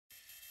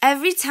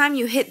Every time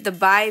you hit the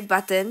buy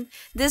button,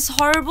 this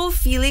horrible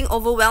feeling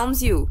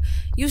overwhelms you.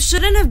 You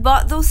shouldn't have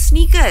bought those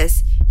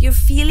sneakers. You're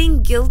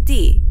feeling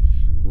guilty.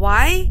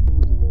 Why?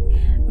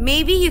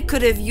 Maybe you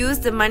could have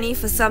used the money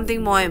for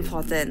something more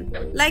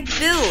important, like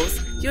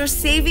bills, your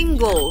saving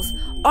goals,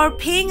 or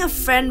paying a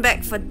friend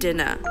back for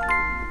dinner.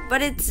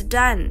 But it's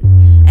done,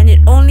 and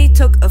it only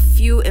took a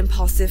few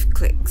impulsive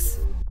clicks.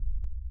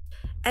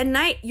 At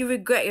night, you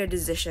regret your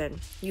decision.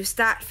 You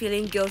start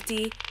feeling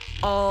guilty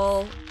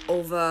all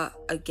over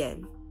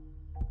again.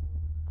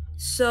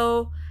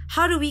 So,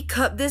 how do we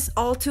curb this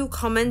all too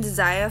common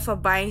desire for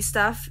buying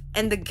stuff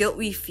and the guilt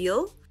we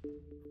feel?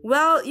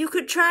 Well, you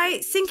could try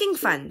sinking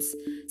funds.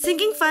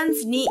 Sinking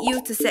funds need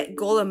you to set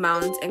goal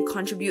amounts and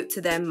contribute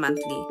to them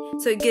monthly,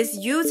 so it gives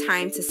you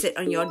time to sit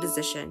on your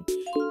decision.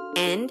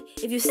 And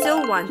if you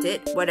still want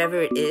it,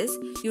 whatever it is,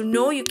 you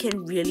know you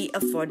can really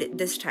afford it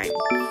this time.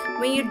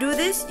 When you do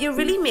this, you're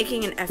really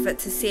making an effort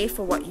to save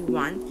for what you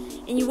want,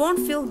 and you won't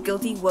feel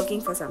guilty working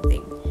for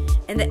something.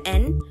 In the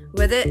end,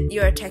 whether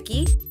you're a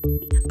techie,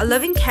 a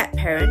loving cat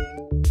parent,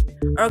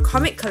 or a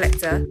comic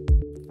collector,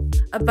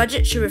 a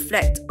budget should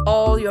reflect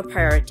all your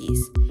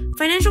priorities.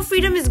 Financial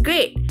freedom is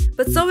great,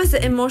 but so is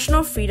the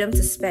emotional freedom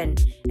to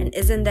spend, and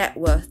isn't that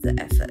worth the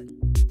effort?